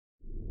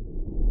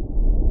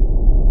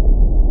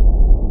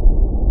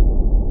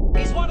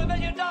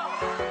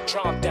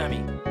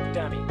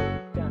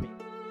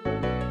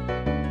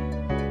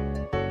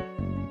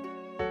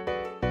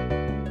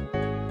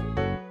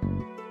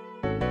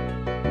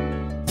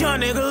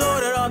nigga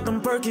loaded off them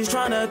perkies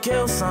tryna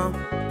kill some.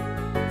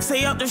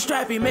 Stay up the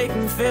strap, he make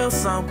me feel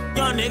some.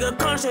 Young nigga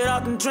come straight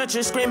out them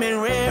trenches screaming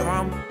red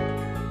rum.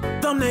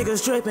 Them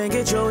niggas drippin',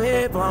 get your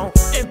head blown.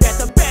 And back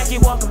to back, he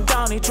walk him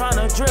down, he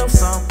tryna drill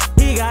some.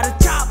 He got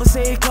a chopper,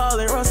 say he call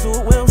it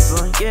Russell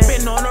Wilson. Yeah,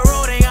 been on the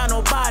road, ain't got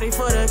nobody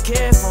for the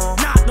care for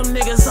him. Knock them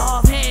niggas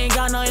off, he ain't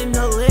got nothing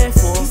to live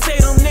for. He say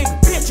them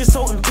niggas bitches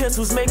holding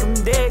pistols make them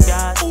dead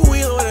guys. Ooh,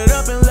 we loaded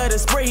up and let it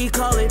spray, he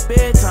call it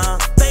bedtime.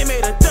 They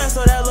made a threat,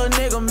 so that little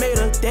nigga made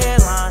a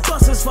deadline.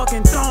 Busters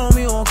fucking throwing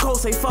me on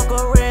coast, say fuck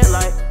a red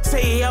light.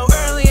 Say he out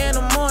early in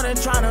the morning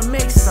tryna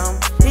make some.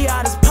 He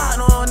got his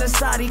partner on the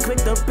side, he quick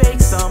to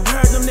bake some.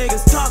 Heard them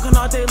niggas talking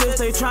off they lips,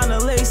 they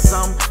tryna lace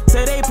some.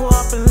 Say they pull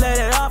up and let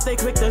it off, they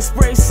quick to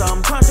spray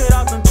some. Crunch it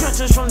off them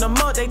trenches from the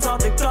mud, they talk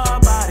to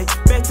God about it.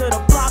 Back to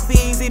the block for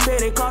easy pay,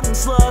 they caught them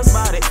slugs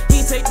about it.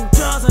 He take them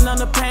drugs and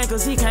underpants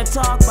cause he can't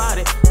talk about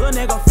it. Little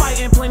nigga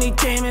fighting plenty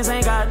demons,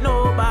 ain't got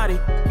nobody.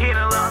 He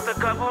done lost a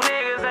couple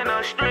niggas in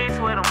the streets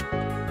with him.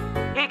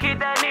 He keep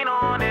that needle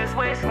on his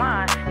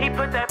waistline. He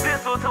put that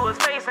pistol to his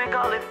face and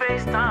call it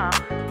FaceTime.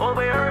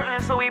 Over here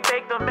hurting, so he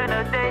baked him in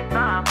the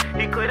daytime.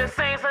 He could've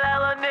seen, so that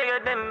little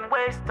nigga didn't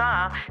waste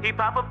time. He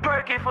pop a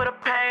perky for the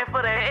pain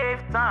for the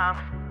 8th time.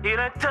 He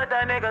done took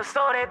that nigga,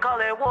 so they call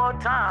it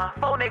wartime.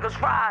 4 niggas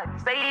ride,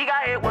 say he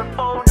got hit with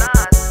 4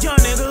 9s. Young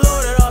nigga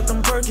loaded off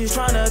them perkies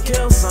tryna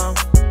kill some.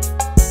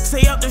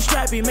 Stay up the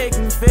strap, he make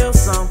me feel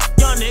some.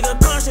 Young nigga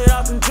come straight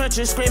out them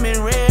trenches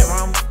screaming red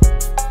rum.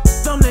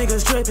 Them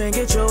niggas drippin',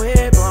 get your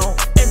head blown.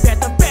 And back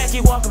to back,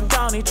 he walk him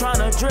down, he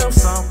tryna drill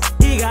some.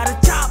 He got a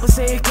chopper,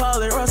 say he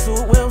call it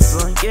Russell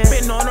Wilson. Yeah,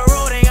 been on the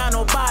road, ain't got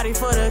nobody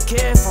for the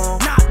care for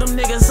him. Knock them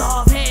niggas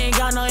off, he ain't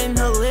got nothing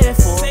to live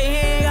for. Say he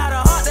ain't got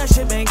a heart, that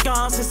shit been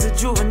gone since the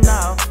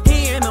juvenile.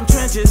 He in them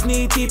trenches,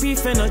 knee deep, he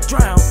finna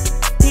drown.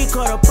 He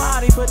caught a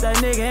body, put that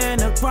nigga in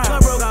the ground.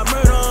 But bro got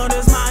murder on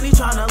his mind, he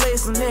tryna lay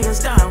some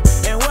niggas down.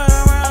 And where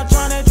around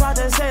tryna try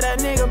to say that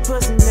nigga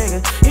pussy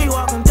nigga. He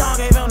walking down,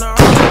 gave him the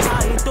right, that's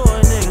how he do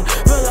it, nigga.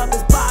 Fill up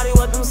his body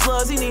with them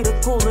slugs, he need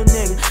a cooler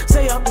nigga.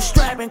 Stay up the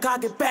strap and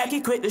cock it back, he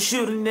quit to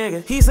shoot a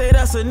nigga. He say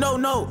that's a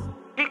no-no.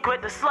 He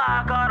quit the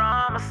slide, caught a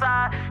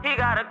homicide. He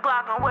got a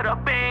Glock on with a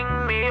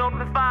bing, me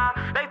open fire.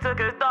 They took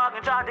his dog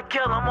and tried to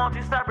kill him on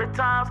 2 separate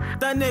times.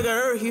 That nigga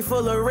hurt, he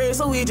full of rage,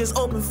 so he just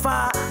opened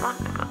fire. My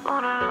nigga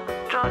loaded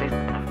up, Jody,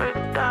 afraid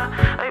to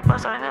die. They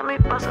bust on him,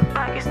 he bust it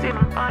back, he see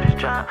them bodies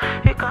drop.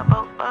 He got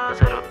both eyes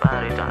to the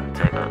body, trying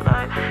to take a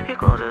life. He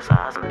closed his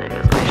eyes, and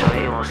niggas make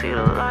sure he won't see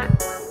the light.